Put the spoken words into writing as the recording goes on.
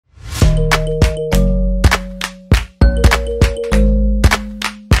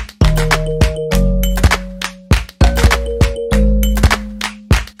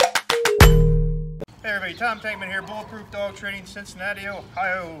Tom Tankman here, Bulletproof Dog Training, Cincinnati,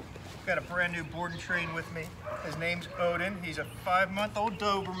 Ohio. Got a brand new board and train with me. His name's Odin. He's a 5-month-old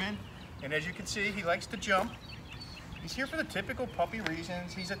Doberman, and as you can see, he likes to jump. He's here for the typical puppy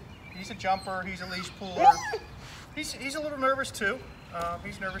reasons. He's a jumper. He's a leash puller. He's a little nervous too.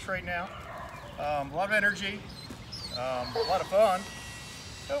 He's nervous right now. A lot of energy. A lot of fun.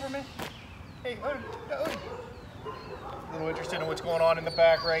 Doberman. Hey, Odin. Odin. A little interested in what's going on in the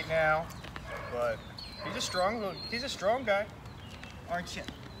back right now, but he's a strong guy, aren't you?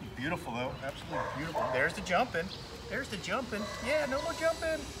 He's beautiful though, absolutely beautiful. There's the jumping. There's the jumping. Yeah, no more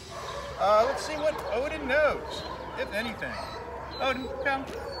jumping. Let's see what Odin knows, if anything. Odin, come.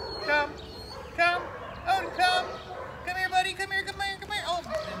 Odin, come. Come here, buddy. Come here. Oh,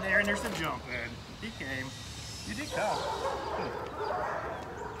 and there's the jump. And he came. You did come.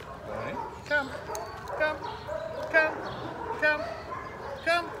 Odin, come.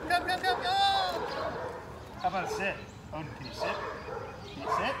 Oh! How about a sit? Odin, can you sit? Can you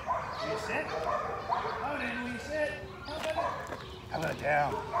sit? Can you sit? Odin, will you sit? How about a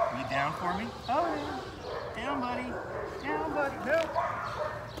down? Are you down for me? Odin, down, buddy. Down, buddy. No.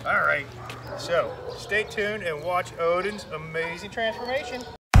 All right. So stay tuned and watch Odin's amazing transformation.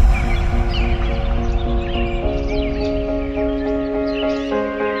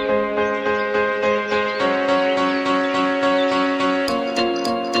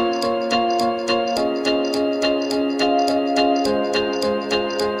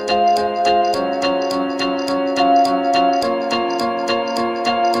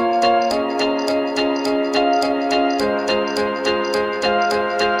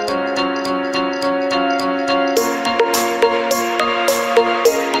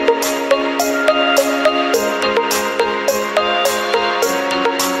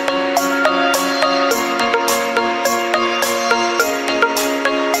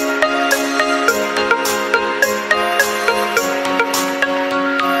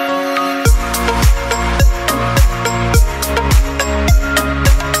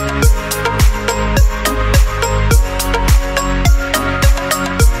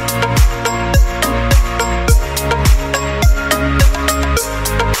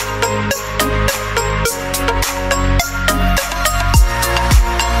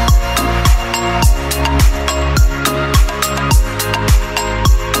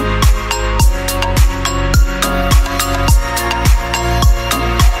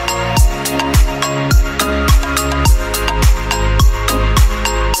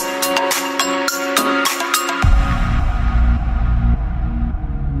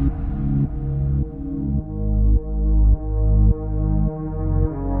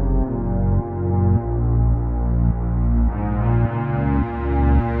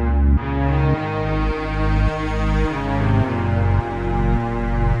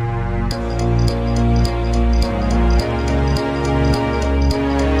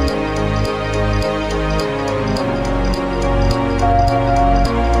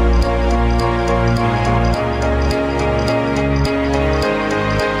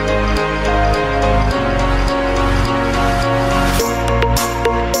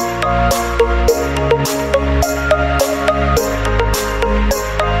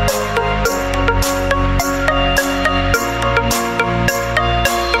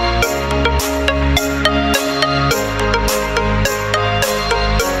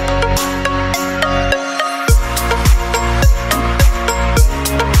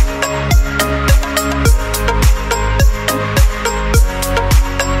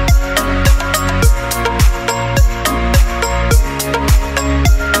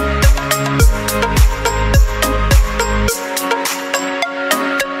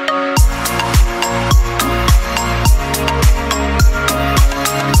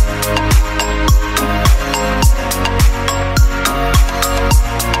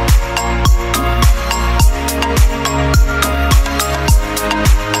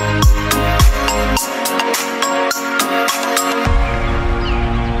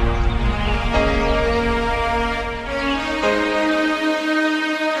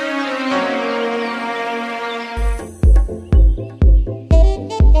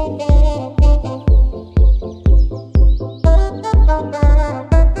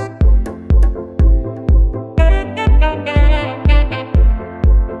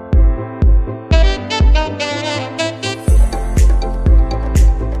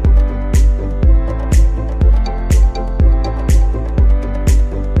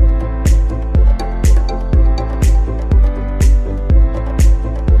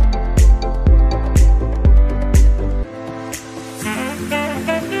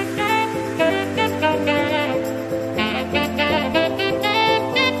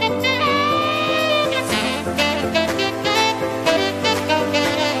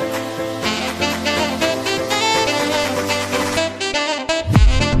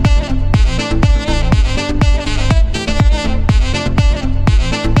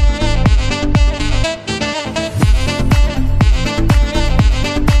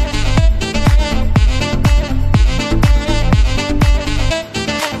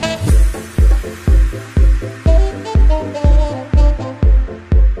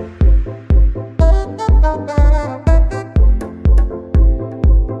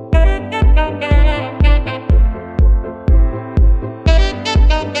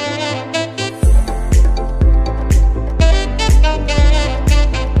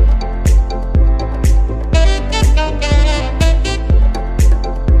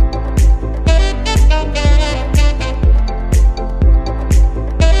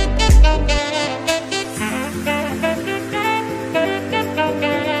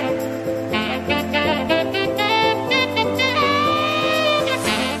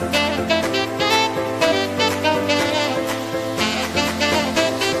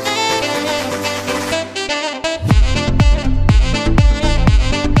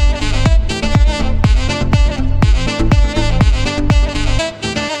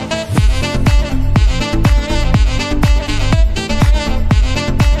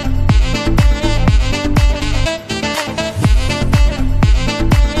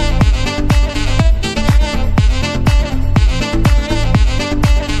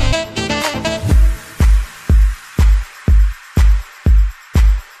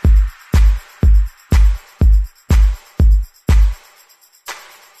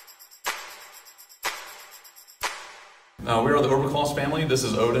 We are the Overclass family. This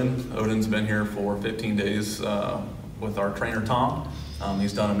is Odin. Odin's been here for 15 days with our trainer Tom.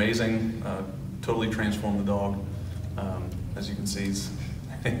 He's done amazing, totally transformed the dog. As you can see,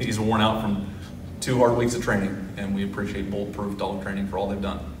 he's worn out from 2 hard weeks of training, and we appreciate Bulletproof Dog Training for all they've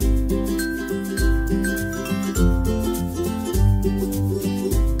done.